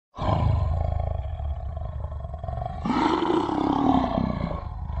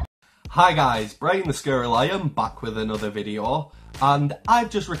Hi guys, Brian the Squirrel I am back with another video, and I've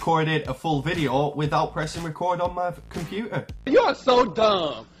just recorded a full video without pressing record on my computer. You are so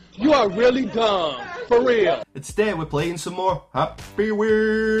dumb. You are really dumb. For real. And today we're playing some more Happy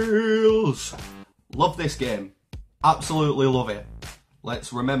Wheels. Love this game. Absolutely love it.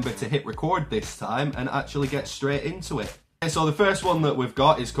 Let's remember to hit record this time and actually get straight into it. Okay, so the first one that we've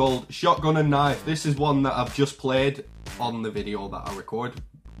got is called Shotgun and Knife. This is one that I've just played on the video that I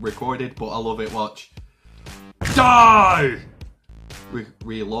recorded, but I love it. Watch. Die!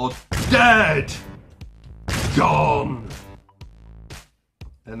 Reload. Dead! Gone!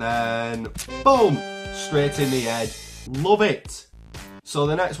 And then, boom! Straight in the head. Love it! So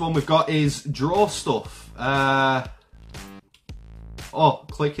the next one we've got is draw stuff. Oh,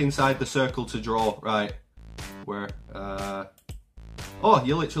 click inside the circle to draw. Right. Where? Oh,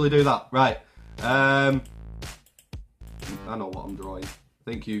 you literally do that. Right. I know what I'm drawing. I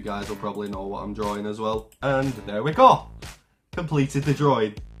think you guys will probably know what I'm drawing as well. And there we go. Completed the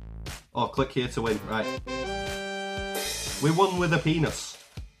drawing. Oh, click here to win. Right. We won with a penis.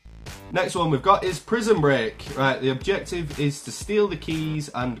 Next one we've got is Prison Break. Right, the objective is to steal the keys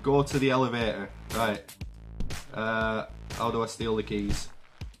and go to the elevator. Right. How do I steal the keys?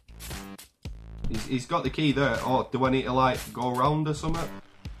 He's got the key there. Oh, do I need to like go around or something?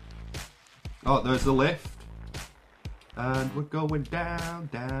 Oh, there's the lift. And we're going down,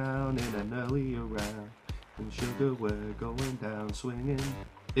 down in an early round. And sugar, we're going down swinging.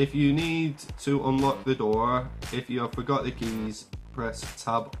 If you need to unlock the door, if you have forgot the keys, press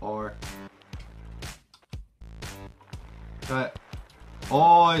tab or... Right.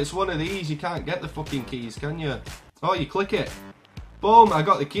 Oh, it's one of these. You can't get the fucking keys, can you? Oh, you click it. Boom, I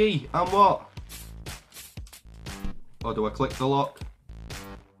got the key. And what? Oh, do I click the lock?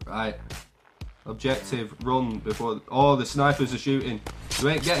 Right. Objective, run before... Oh, the snipers are shooting. You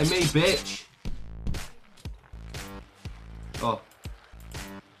ain't getting me, bitch. Oh.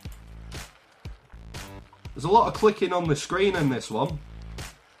 There's a lot of clicking on the screen in this one.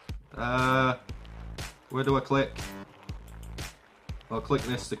 Where do I click? I'll click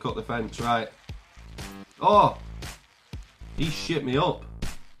this to cut the fence, right. Oh! He shit me up.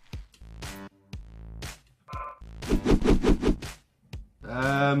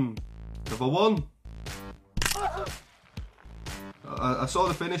 Have I won? I saw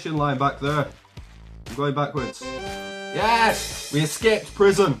the finishing line back there. I'm going backwards. Yes! We escaped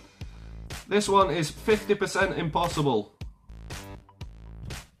prison. This one is 50% impossible.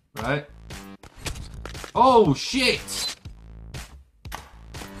 Right. Oh, shit!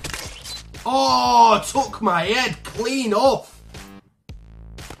 Oh, took my head clean off.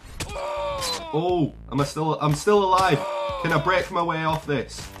 Oh, I'm still alive. Can I break my way off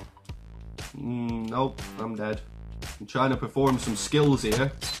this? Nope, I'm dead. I'm trying to perform some skills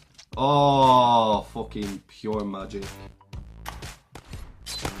here. Oh, fucking pure magic.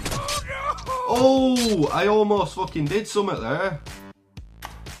 Oh, I almost fucking did something there.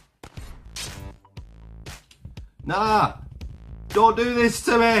 Nah, don't do this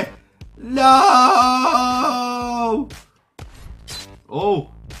to me. No! Oh.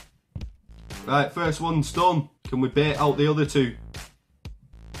 Right, first one's done. Can we bait out the other two?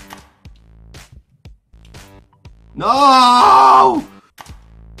 No!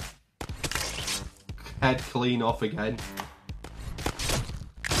 Head clean off again.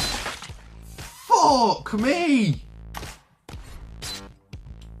 Fuck me!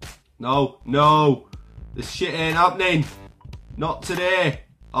 No, no. This shit ain't happening. Not today.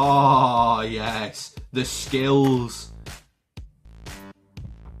 Oh, yes. The skills.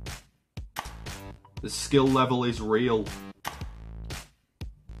 The skill level is real.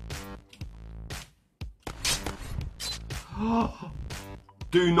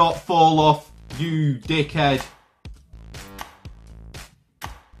 Do not fall off, you dickhead.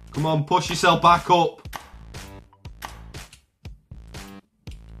 Come on, push yourself back up.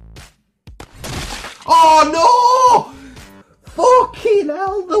 Oh no! Fucking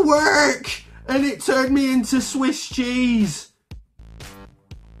hell, the work! And it turned me into Swiss cheese.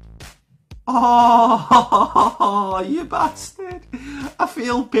 Oh, you bastard. I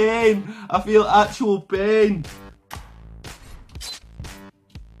feel pain. I feel actual pain.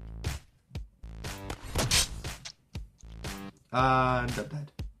 And I'm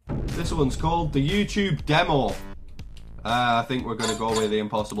dead. This one's called the YouTube demo. I think we're going to go with the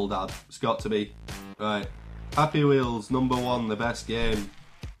Impossible Dad. It's got to be. Right. Happy Wheels, #1, the best game.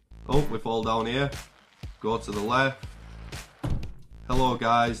 Oh, we fall down here. Go to the left. Hello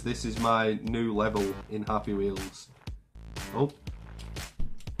guys, this is my new level in Happy Wheels. Oh.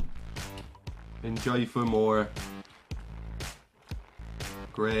 Enjoy for more.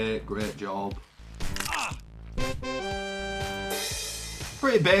 Great job.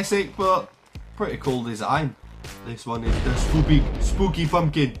 Pretty basic, but pretty cool design. This one is the spooky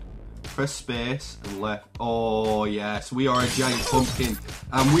pumpkin. Press space and left. Oh yes, we are a giant pumpkin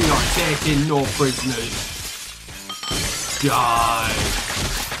and we are taking no prisoners. Die.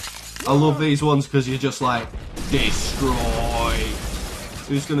 I love these ones because you're just like, destroy.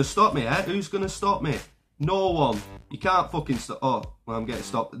 Who's gonna stop me, eh? Who's gonna stop me? No one. You can't fucking stop. Oh, well, I'm getting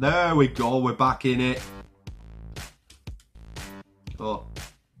stopped. There we go, we're back in it. Oh.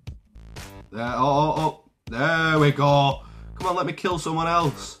 There, oh. There we go. Come on, let me kill someone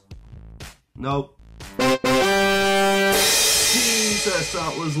else. Nope. Jesus,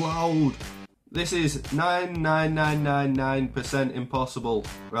 that was loud. This is 99999% impossible.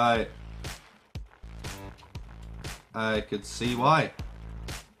 Right. I could see why.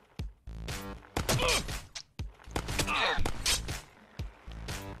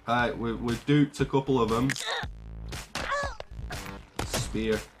 Alright, we've duped a couple of them.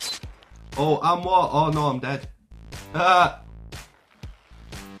 Spear. Oh, I'm what? Oh no, I'm dead. Ah!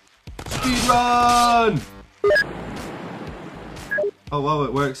 Speed run! Oh wow,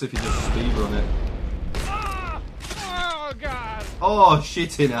 it works if you just speed run it. Oh god! Oh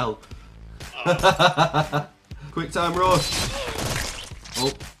shit in hell! Quick time rush!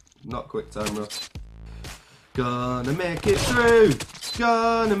 Oh, not quick time rush. Gonna make it through!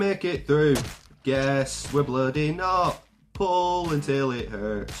 Gonna make it through! Guess we're bloody not. Pull until it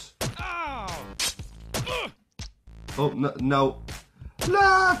hurts. Oh no!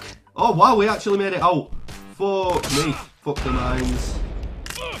 Look! Oh wow, we actually made it out. Fuck me. Fuck the mines.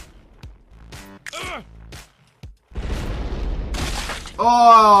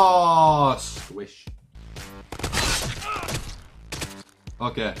 Oh, squish.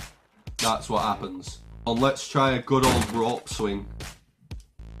 Okay, that's what happens. And let's try a good old rope swing.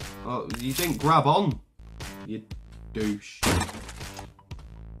 Oh, you didn't grab on, you douche.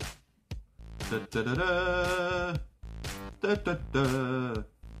 Da da da da. Da da da.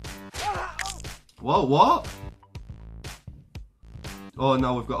 Whoa, what? Oh,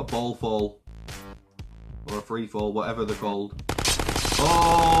 now we've got a ball fall. Or a free fall, whatever they're called.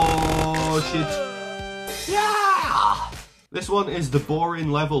 Oh, shit. Yeah! This one is the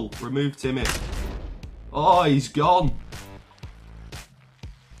boring level. Remove Timmy. Oh, he's gone.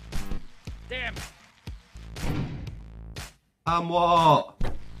 Damn. And what?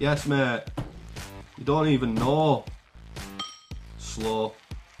 Yes, mate. You don't even know. Slow.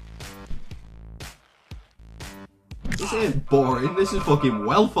 This ain't boring, this is fucking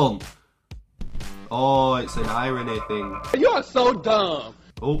well fun. Oh, it's an irony thing. You are so dumb.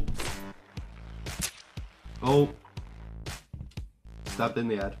 Oh. Oh. Stabbed in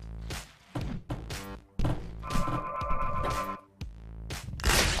the head.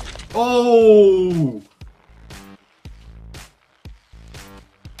 Oh!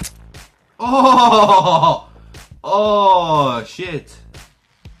 Oh! Oh, shit.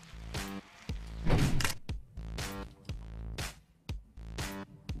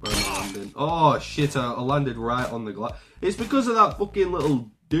 Oh shit, I landed right on the glass. It's because of that fucking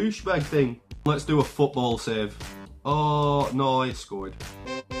little douchebag thing. Let's do a football save. Oh, no, he scored.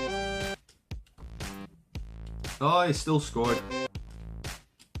 Oh, he still scored.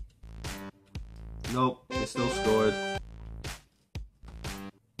 Nope, he still scored.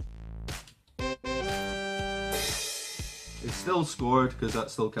 He still scored, because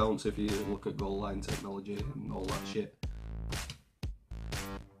that still counts if you look at goal line technology and all that shit.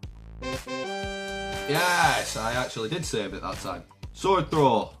 Yes, I actually did save it that time. Sword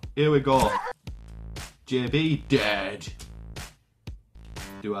throw. Here we go. JB dead.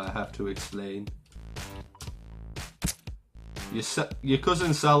 Do I have to explain? Your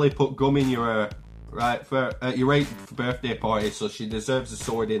cousin Sally put gum in your hair, right, for your 8th birthday party, so she deserves a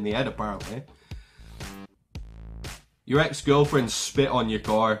sword in the head, apparently. Your ex-girlfriend spit on your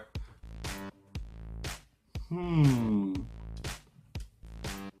car.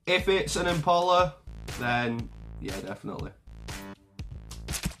 If it's an Impala, then yeah, definitely.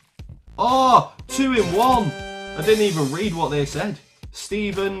 Oh, 2 in 1. I didn't even read what they said.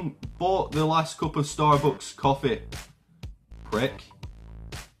 Stephen bought the last cup of Starbucks coffee. Prick.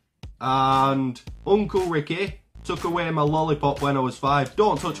 And Uncle Ricky took away my lollipop when I was 5.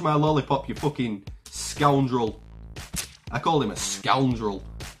 Don't touch my lollipop, you fucking scoundrel. I called him a scoundrel.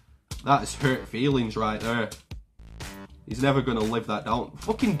 That is hurt feelings right there. He's never gonna live that down.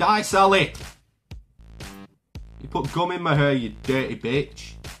 Fucking die, Sally! You put gum in my hair, you dirty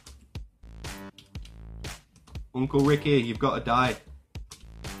bitch. Uncle Ricky, you've got to die.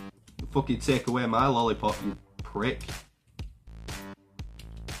 You fucking take away my lollipop, you prick.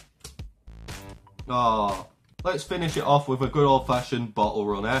 Oh, let's finish it off with a good old-fashioned bottle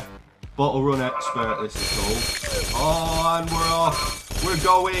runner. Bottle run expert, this is called. Oh, and we're off. We're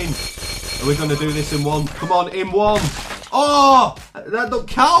going. Are we going to do this in one? Come on, in one. Oh, that don't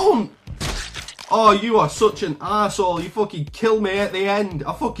count. Oh, you are such an arsehole. You fucking killed me at the end.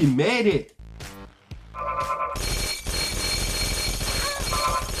 I fucking made it.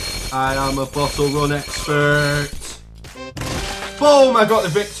 I am a bottle run expert. Boom, I got the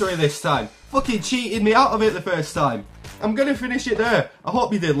victory this time. Fucking cheated me out of it the first time. I'm going to finish it there. I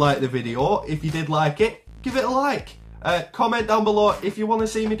hope you did like the video. If you did like it, give it a like. Comment down below if you want to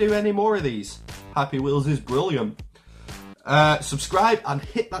see me do any more of these. Happy Wheels is brilliant. Subscribe and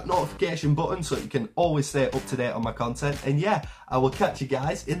hit that notification button so you can always stay up to date on my content. And yeah, I will catch you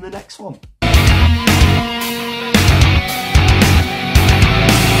guys in the next one.